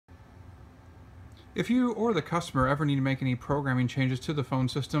If you or the customer ever need to make any programming changes to the phone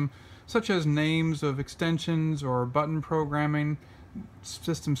system, such as names of extensions or button programming,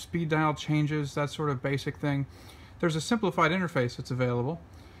 system speed dial changes, that sort of basic thing, there's a simplified interface that's available.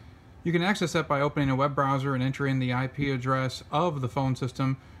 You can access that by opening a web browser and entering the IP address of the phone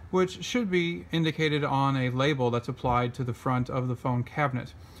system, which should be indicated on a label that's applied to the front of the phone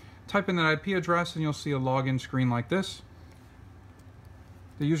cabinet. Type in that IP address and you'll see a login screen like this.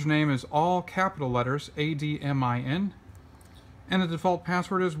 The username is all capital letters, ADMIN, and the default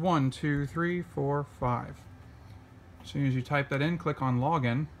password is 12345. As soon as you type that in, click on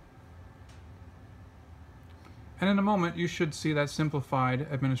Login, and in a moment you should see that simplified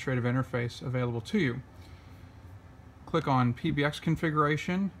administrative interface available to you. Click on PBX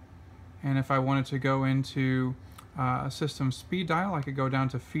configuration, and if I wanted to go into system speed dial, I could go down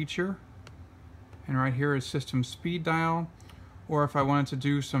to Feature, and right here is System Speed Dial. Or if I wanted to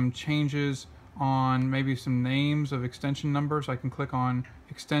do some changes on maybe some names of extension numbers, I can click on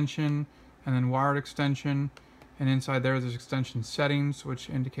Extension and then Wired Extension, and inside there's Extension Settings, which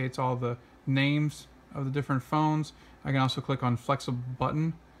indicates all the names of the different phones. I can also click on Flexible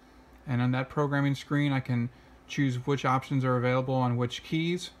Button, and on that programming screen I can choose which options are available on which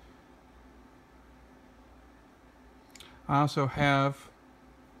keys. I also have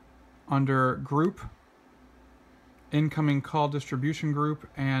under Group, Incoming Call Distribution Group,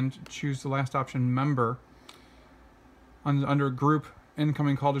 and choose the last option, Member. Under Group,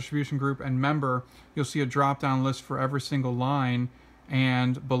 Incoming Call Distribution Group, and Member, you'll see a drop-down list for every single line,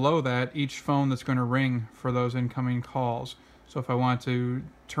 and below that, each phone that's going to ring for those incoming calls. So if I want to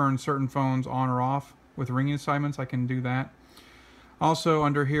turn certain phones on or off with ringing assignments, I can do that. Also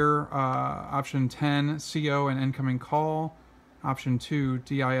under here, option 10, CO and incoming call. Option 2,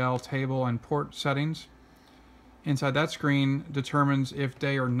 DIL table and port settings. Inside that screen determines if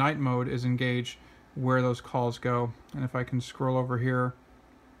day or night mode is engaged, where those calls go. And if I can scroll over here,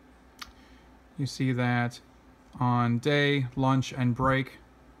 you see that on day, lunch, and break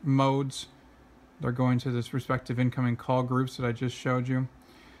modes, they're going to this respective incoming call groups that I just showed you.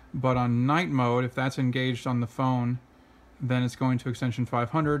 But on night mode, if that's engaged on the phone, then it's going to extension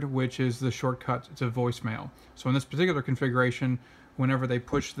 500, which is the shortcut to voicemail. So in this particular configuration, whenever they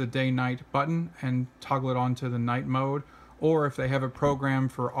push the day-night button and toggle it onto the night mode, or if they have a program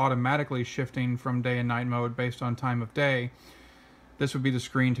for automatically shifting from day and night mode based on time of day, this would be the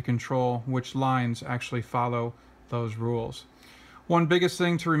screen to control which lines actually follow those rules. One biggest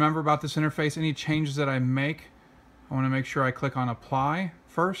thing to remember about this interface, any changes that I make, I want to make sure I click on Apply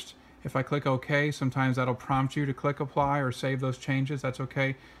first. If I click OK, sometimes that'll prompt you to click Apply or save those changes. That's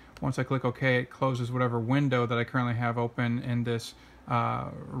okay. Once I click OK, it closes whatever window that I currently have open in this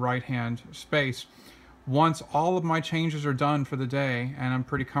right-hand space. Once all of my changes are done for the day, and I'm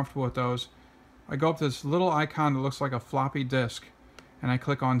pretty comfortable with those, I go up to this little icon that looks like a floppy disk, and I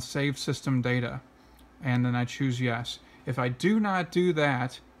click on Save System Data, and then I choose Yes. If I do not do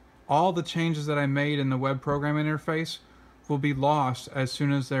that, all the changes that I made in the web programming interface will be lost as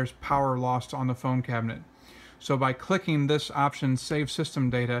soon as there's power lost on the phone cabinet. So by clicking this option, Save System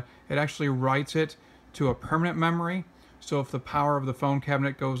Data, it actually writes it to a permanent memory. So if the power of the phone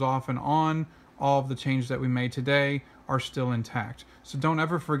cabinet goes off and on, all of the changes that we made today are still intact. So don't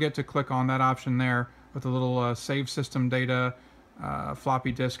ever forget to click on that option there with the little Save System Data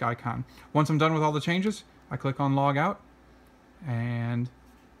floppy disk icon. Once I'm done with all the changes, I click on Log Out, and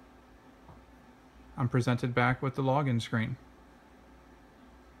I'm presented back with the login screen.